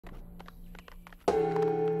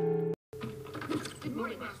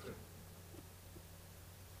Master.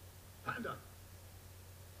 Panda!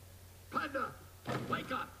 Panda!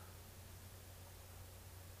 Wake up!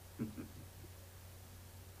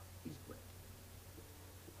 He's wet.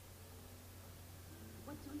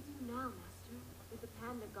 What do we do now, Master? With the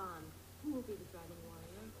panda gone, who will be the Dragon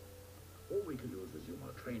Warrior? All we can do is resume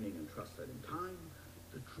our training and trust that in time,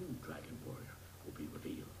 the true Dragon Warrior will be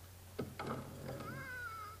revealed.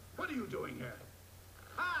 What are you doing here?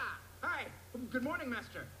 Ah! Hi! Good morning,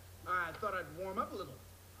 Master. I thought I'd warm up a little.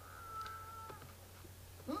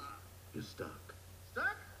 You're stuck.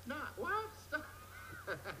 Stuck? Nah, what? Stuck?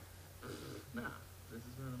 Nah, this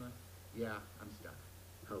is none of my... Yeah, I'm stuck.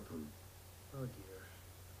 Help him. Oh, dear.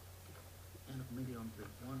 And maybe on 3.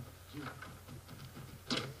 1,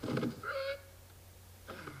 2.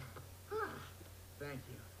 Thank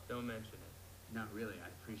you. Don't mention it. No, really, I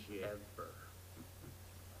appreciate it. Ever.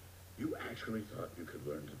 You actually thought you could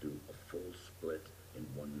learn to do a full split in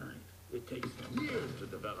one night. It takes years to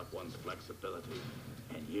develop one's flexibility,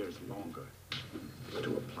 and years longer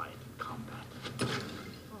to apply it in combat.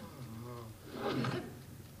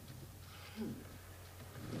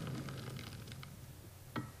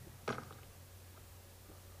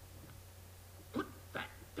 Put that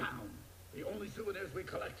down. The only souvenirs we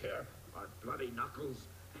collect here are bloody knuckles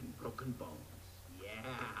and broken bones.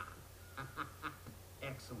 Yeah.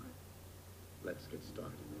 Excellent. Let's get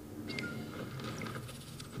started.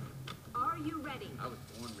 Are you ready? I was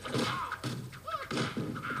born ready.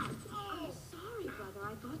 I'm sorry, brother.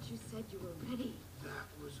 I thought you said you were ready. That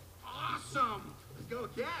was awesome. Let's go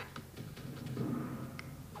again.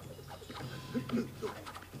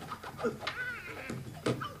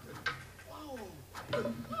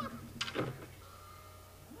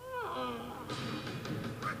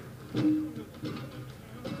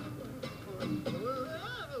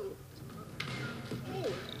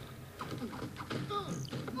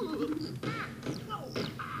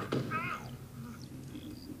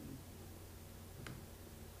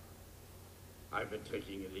 I've been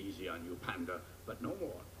taking it easy on you, Panda, but no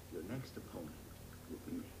more. Your next opponent will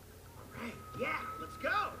be me. All right, yeah, let's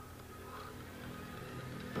go.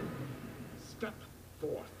 Step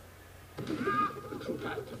forth. The true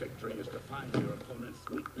path to victory is to find your opponent's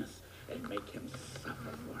weakness and make him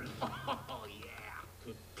suffer for it. Oh, yeah.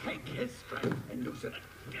 To take his strength and use it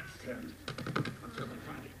against him until he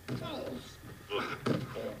finally falls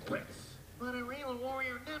or quits. But a real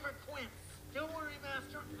warrior never quits. Don't worry,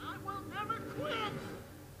 Master. I will never quit.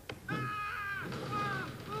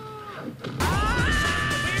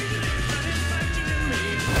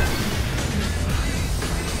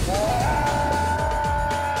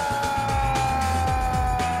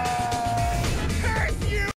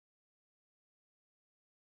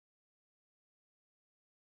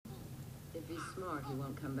 If he's smart, he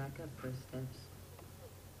won't come back up first steps.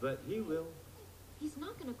 But he will. He's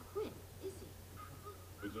not gonna quit, is he?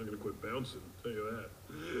 He's not going to quit bouncing, I'll tell you that.